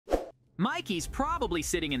Mikey's probably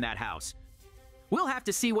sitting in that house. We'll have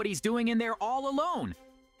to see what he's doing in there all alone.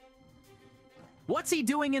 What's he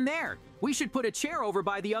doing in there? We should put a chair over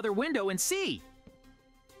by the other window and see.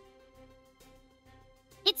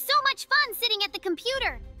 It's so much fun sitting at the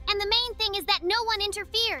computer, and the main thing is that no one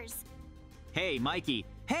interferes. Hey, Mikey.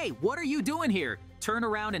 Hey, what are you doing here? Turn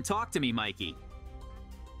around and talk to me, Mikey.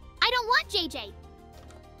 I don't want JJ.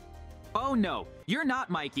 Oh no, you're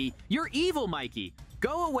not Mikey. You're evil Mikey.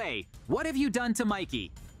 Go away. What have you done to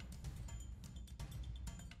Mikey?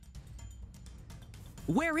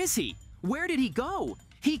 Where is he? Where did he go?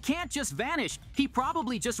 He can't just vanish. He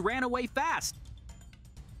probably just ran away fast.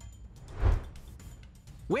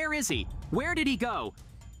 Where is he? Where did he go?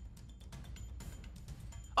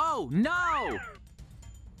 Oh, no!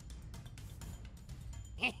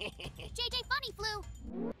 JJ Funny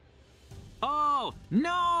flew. Oh,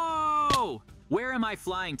 no! Where am I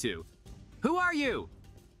flying to? Who are you?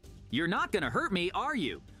 You're not gonna hurt me, are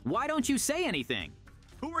you? Why don't you say anything?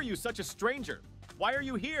 Who are you, such a stranger? Why are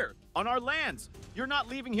you here? On our lands? You're not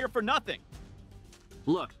leaving here for nothing.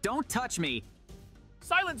 Look, don't touch me.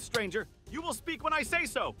 Silence, stranger! You will speak when I say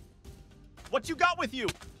so! What you got with you?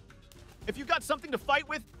 If you got something to fight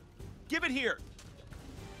with, give it here!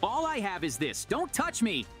 All I have is this. Don't touch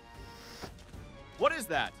me! What is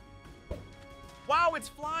that? Wow, it's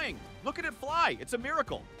flying! Look at it fly! It's a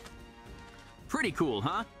miracle! Pretty cool,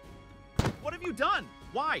 huh? What have you done?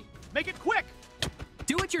 Why? Make it quick!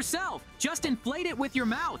 Do it yourself! Just inflate it with your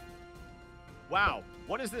mouth! Wow,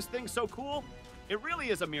 what is this thing so cool? It really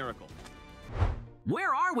is a miracle.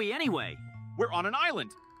 Where are we anyway? We're on an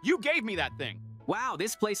island! You gave me that thing! Wow,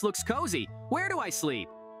 this place looks cozy. Where do I sleep?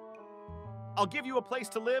 I'll give you a place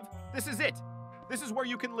to live. This is it. This is where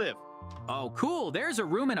you can live. Oh, cool. There's a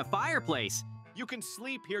room and a fireplace. You can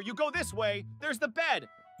sleep here. You go this way. There's the bed.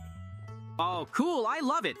 Oh, cool. I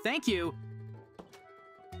love it. Thank you.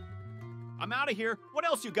 I'm out of here. What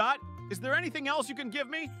else you got? Is there anything else you can give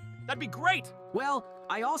me? That'd be great. Well,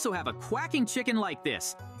 I also have a quacking chicken like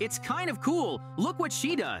this. It's kind of cool. Look what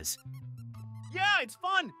she does. Yeah, it's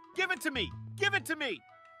fun. Give it to me. Give it to me.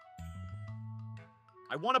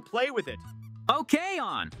 I want to play with it. Okay,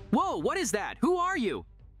 on. Whoa, what is that? Who are you?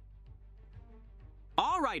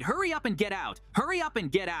 All right, hurry up and get out. Hurry up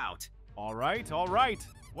and get out. All right, all right.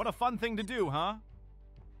 What a fun thing to do, huh?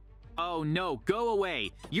 Oh no, go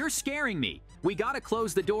away. You're scaring me. We gotta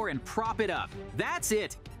close the door and prop it up. That's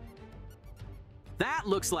it. That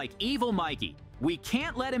looks like evil Mikey. We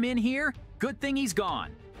can't let him in here. Good thing he's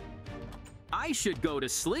gone. I should go to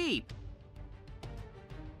sleep.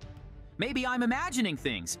 Maybe I'm imagining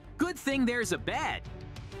things. Good thing there's a bed.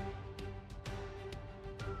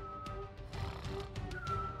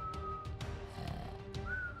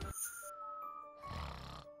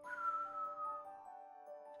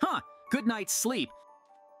 Huh, good night's sleep.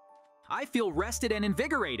 I feel rested and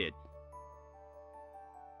invigorated.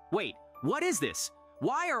 Wait, what is this?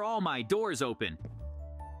 Why are all my doors open?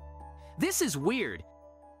 This is weird.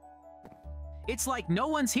 It's like no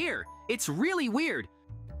one's here. It's really weird.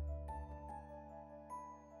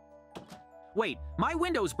 Wait, my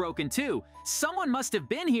window's broken too. Someone must have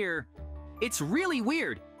been here. It's really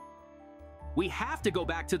weird. We have to go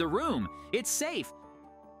back to the room. It's safe.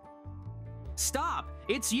 Stop!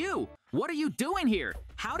 It's you! What are you doing here?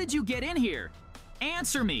 How did you get in here?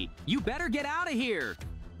 Answer me! You better get out of here!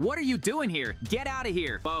 What are you doing here? Get out of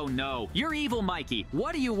here! Oh no, you're evil Mikey.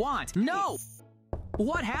 What do you want? No!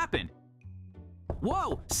 What happened?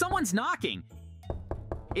 Whoa, someone's knocking.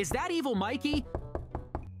 Is that evil Mikey?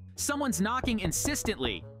 Someone's knocking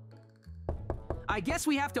insistently. I guess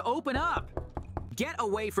we have to open up. Get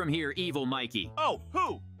away from here, evil Mikey. Oh,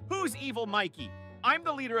 who? Who's evil Mikey? I'm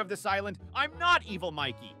the leader of this island. I'm not evil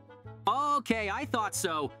Mikey. Okay, I thought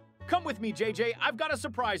so. Come with me, JJ. I've got a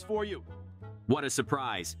surprise for you. What a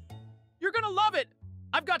surprise. You're gonna love it.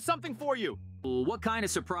 I've got something for you. What kind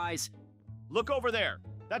of surprise? Look over there.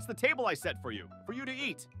 That's the table I set for you to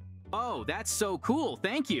eat. Oh, that's so cool.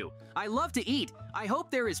 Thank you. I love to eat. I hope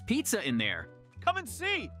there is pizza in there. Come and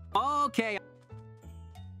see. Okay.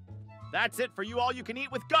 That's it for you all you can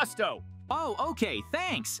eat with gusto. Oh, okay.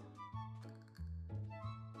 Thanks.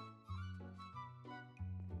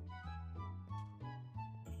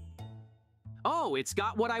 Oh, it's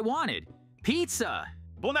got what I wanted. Pizza.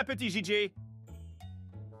 Bon appétit, JJ.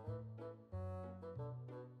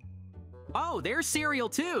 Oh, there's cereal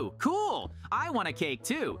too. Cool. I want a cake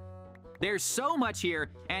too. There's so much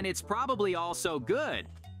here, and it's probably all so good.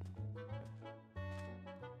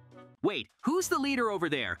 Wait, who's the leader over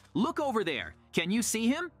there? Look over there. Can you see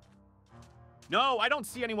him? No, I don't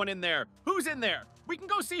see anyone in there. Who's in there? We can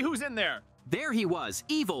go see who's in there. There he was,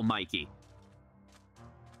 evil Mikey.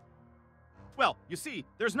 Well, you see,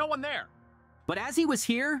 there's no one there. But as he was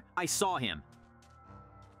here, I saw him.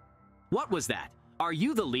 What was that? Are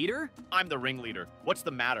you the leader? I'm the ringleader. What's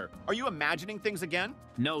the matter? Are you imagining things again?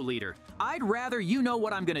 No, leader. I'd rather you know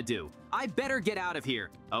what I'm gonna do. I better get out of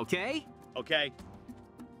here, okay? Okay.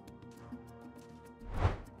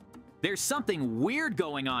 There's something weird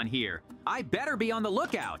going on here. I better be on the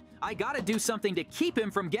lookout. I gotta do something to keep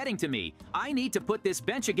him from getting to me. I need to put this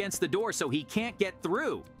bench against the door so he can't get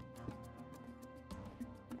through.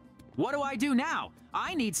 What do I do now?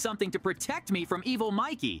 I need something to protect me from evil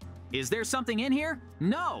Mikey. Is there something in here?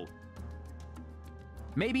 No.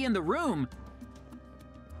 Maybe in the room.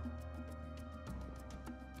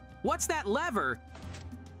 What's that lever?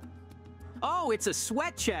 Oh, it's a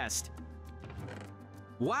sweat chest.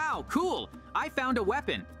 Wow, cool. I found a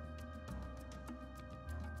weapon.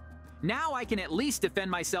 Now I can at least defend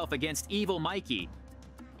myself against evil Mikey.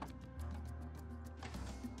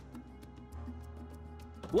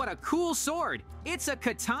 What a cool sword! It's a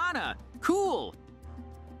katana! Cool!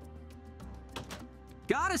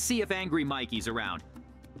 Gotta see if angry Mikey's around.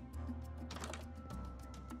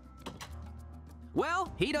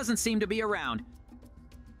 Well, he doesn't seem to be around.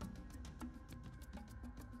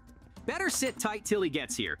 Better sit tight till he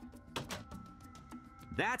gets here.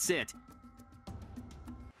 That's it.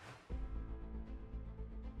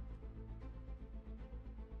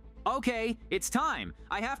 Okay, it's time.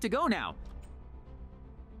 I have to go now.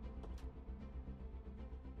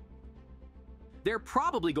 They're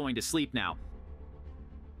probably going to sleep now.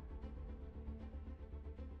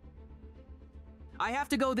 I have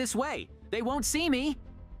to go this way. They won't see me.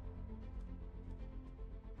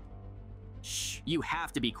 Shh, you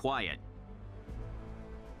have to be quiet.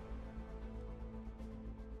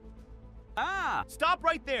 Ah! Stop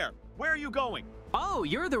right there! Where are you going? Oh,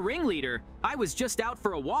 you're the ringleader. I was just out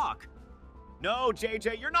for a walk. No,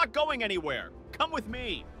 JJ, you're not going anywhere. Come with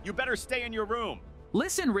me. You better stay in your room.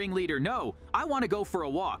 Listen, ringleader, no. I want to go for a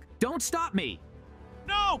walk. Don't stop me.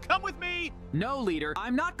 No, come with me! No, leader,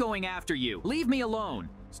 I'm not going after you. Leave me alone.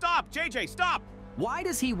 Stop, JJ, stop! Why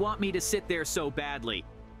does he want me to sit there so badly?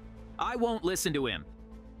 I won't listen to him.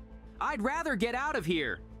 I'd rather get out of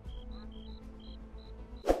here.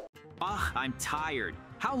 Ugh, I'm tired.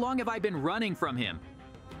 How long have I been running from him?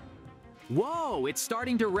 Whoa, it's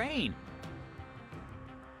starting to rain.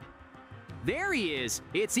 There he is.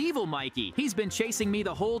 It's evil Mikey. He's been chasing me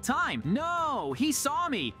the whole time. No, he saw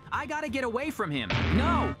me. I gotta get away from him.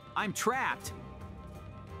 No, I'm trapped.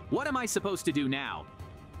 What am I supposed to do now?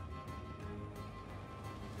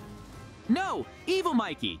 No, evil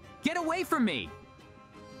Mikey, get away from me.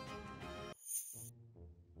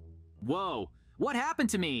 Whoa, what happened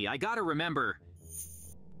to me? I gotta remember.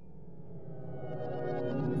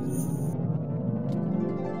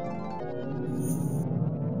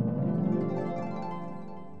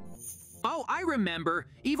 Oh, I remember.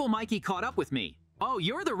 Evil Mikey caught up with me. Oh,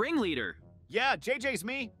 you're the ringleader. Yeah, JJ's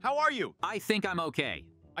me. How are you? I think I'm okay.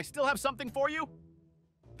 I still have something for you?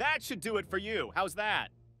 That should do it for you. How's that?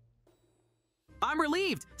 I'm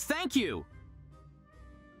relieved. Thank you.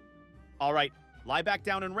 All right, lie back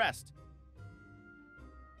down and rest.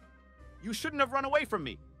 You shouldn't have run away from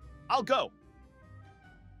me. I'll go.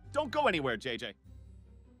 Don't go anywhere, JJ.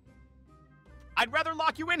 I'd rather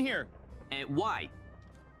lock you in here. Why?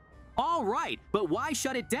 All right, but why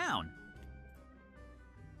shut it down?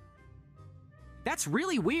 That's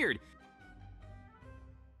really weird.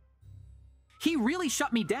 He really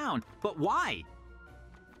shut me down, but why?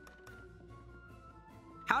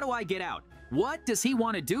 How do I get out? What does he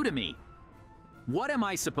want to do to me? What am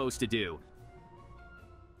I supposed to do?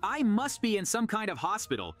 I must be in some kind of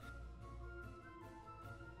hospital.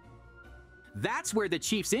 That's where the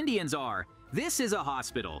Chief's Indians are. This is a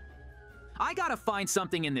hospital. I gotta find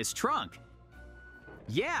something in this trunk.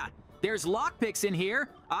 Yeah, there's lockpicks in here.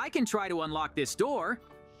 I can try to unlock this door.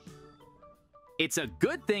 It's a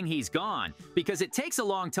good thing he's gone, because it takes a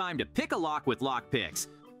long time to pick a lock with lockpicks.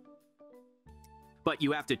 But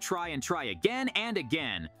you have to try and try again and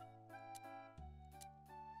again.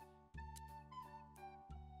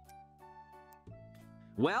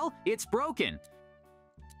 Well, it's broken.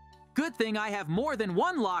 Good thing I have more than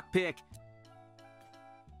one lockpick.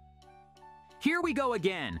 Here we go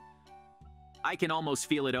again. I can almost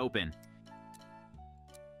feel it open.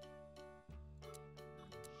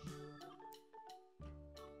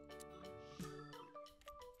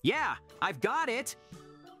 Yeah, I've got it.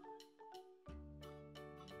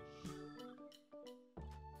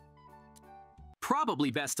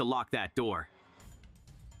 Probably best to lock that door.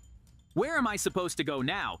 Where am I supposed to go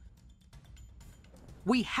now?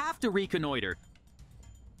 We have to reconnoiter.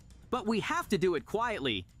 But we have to do it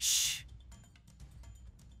quietly. Shh.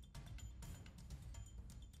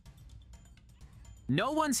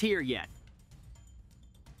 No one's here yet.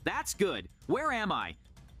 That's good. Where am I?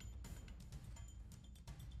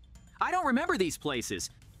 I don't remember these places.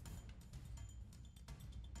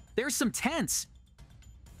 There's some tents.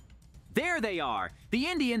 There they are. The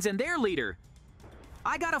Indians and their leader.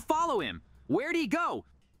 I gotta follow him. Where'd he go?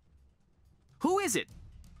 Who is it?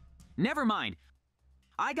 Never mind.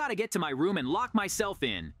 I gotta get to my room and lock myself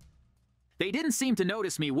in. They didn't seem to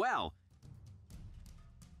notice me well.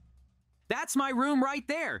 That's my room right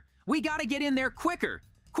there. We gotta get in there quicker.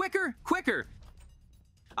 Quicker, quicker.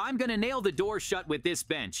 I'm gonna nail the door shut with this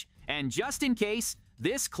bench. And just in case,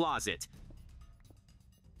 this closet.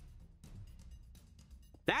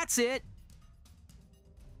 That's it.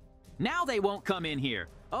 Now they won't come in here.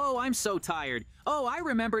 Oh, I'm so tired. Oh, I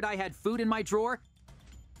remembered I had food in my drawer.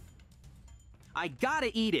 I gotta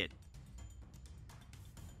eat it.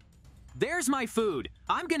 There's my food.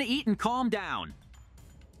 I'm gonna eat and calm down.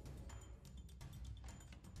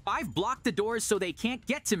 I've blocked the doors so they can't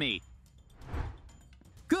get to me.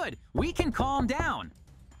 Good, we can calm down.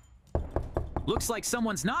 Looks like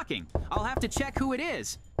someone's knocking. I'll have to check who it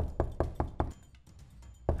is.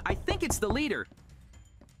 I think it's the leader.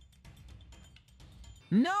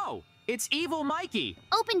 No, it's Evil Mikey.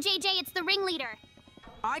 Open, JJ, it's the ringleader.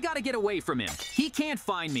 I gotta get away from him. He can't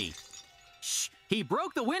find me. Shh, he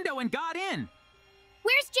broke the window and got in.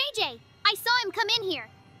 Where's JJ? I saw him come in here.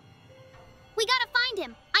 We gotta find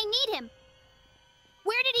him. I need him.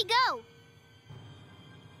 Where did he go?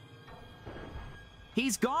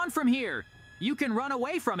 He's gone from here. You can run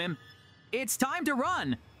away from him. It's time to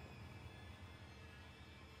run.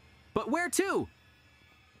 But where to?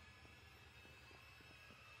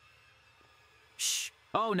 Shh.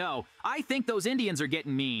 Oh no, I think those Indians are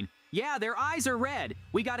getting mean. Yeah, their eyes are red.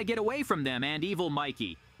 We gotta get away from them and Evil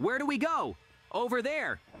Mikey. Where do we go? Over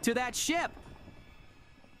there, to that ship.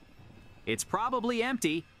 It's probably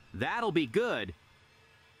empty. That'll be good.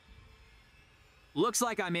 Looks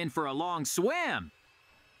like I'm in for a long swim.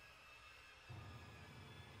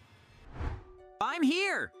 I'm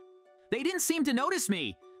here. They didn't seem to notice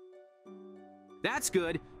me. That's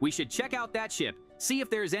good. We should check out that ship, see if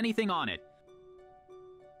there's anything on it.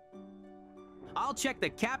 I'll check the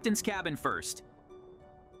captain's cabin first.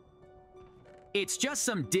 It's just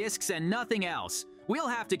some discs and nothing else. We'll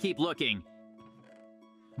have to keep looking.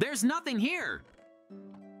 There's nothing here.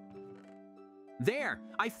 There,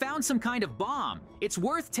 I found some kind of bomb. It's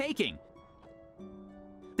worth taking.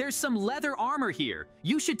 There's some leather armor here.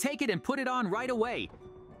 You should take it and put it on right away.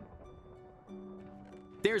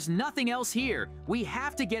 There's nothing else here. We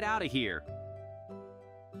have to get out of here.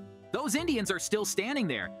 Those Indians are still standing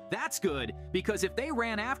there. That's good, because if they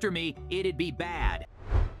ran after me, it'd be bad.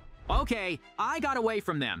 Okay, I got away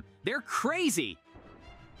from them. They're crazy.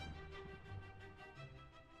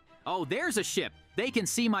 Oh, there's a ship. They can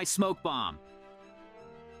see my smoke bomb.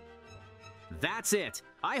 That's it.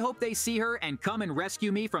 I hope they see her and come and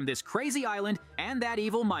rescue me from this crazy island and that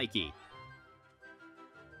evil Mikey.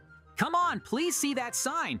 Come on, please see that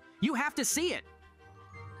sign. You have to see it.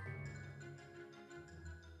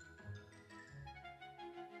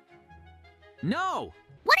 No!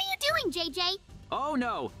 What are you doing, JJ? Oh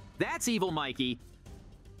no, that's evil Mikey.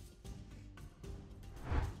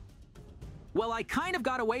 Well, I kind of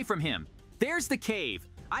got away from him. There's the cave.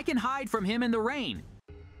 I can hide from him in the rain.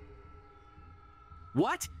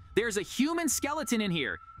 What? There's a human skeleton in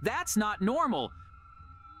here. That's not normal.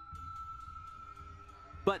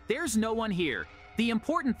 But there's no one here. The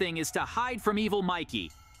important thing is to hide from evil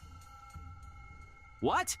Mikey.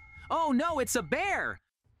 What? Oh no, it's a bear!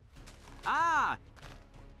 Ah!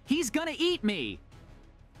 He's gonna eat me!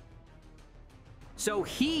 So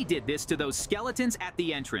he did this to those skeletons at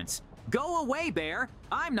the entrance. Go away, bear!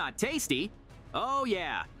 I'm not tasty. Oh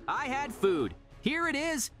yeah, I had food. Here it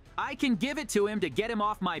is. I can give it to him to get him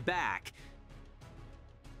off my back.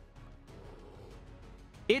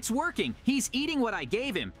 It's working. He's eating what I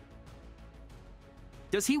gave him.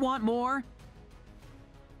 Does he want more?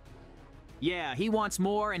 Yeah, he wants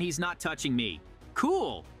more and he's not touching me.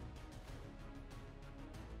 Cool.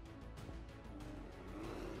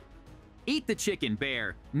 Eat the chicken,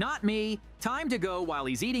 bear. Not me. Time to go while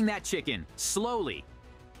he's eating that chicken. Slowly.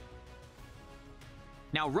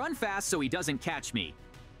 Now run fast so he doesn't catch me.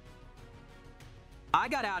 I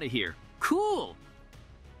got out of here. Cool.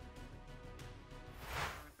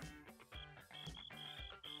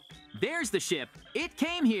 There's the ship. It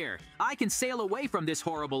came here. I can sail away from this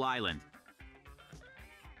horrible island.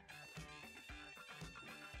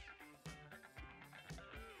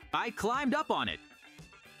 I climbed up on it.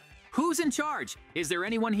 Who's in charge? Is there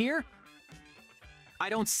anyone here? I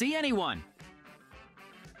don't see anyone.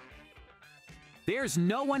 There's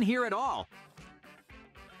no one here at all.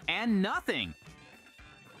 And nothing.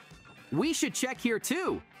 We should check here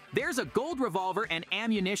too. There's a gold revolver and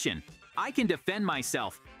ammunition. I can defend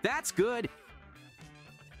myself. That's good.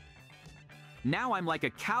 Now I'm like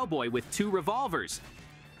a cowboy with 2 revolvers.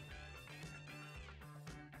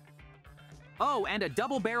 Oh, and a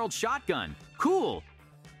double-barreled shotgun. Cool.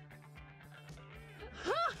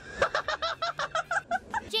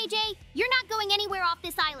 JJ, you're not going anywhere off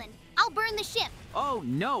this island. I'll burn the ship. Oh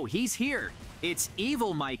no, he's here. It's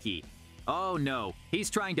evil Mikey. Oh no,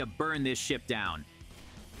 he's trying to burn this ship down.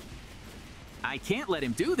 I can't let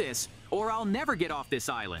him do this, or I'll never get off this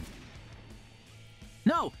island.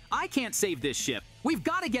 No, I can't save this ship. We've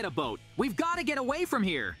got to get a boat. We've got to get away from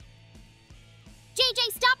here.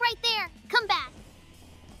 JJ, stop right there. Come back.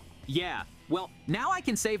 Yeah, well, now I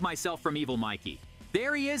can save myself from evil Mikey.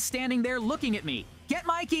 There he is standing there looking at me. Get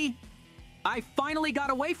Mikey! I finally got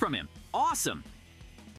away from him. Awesome.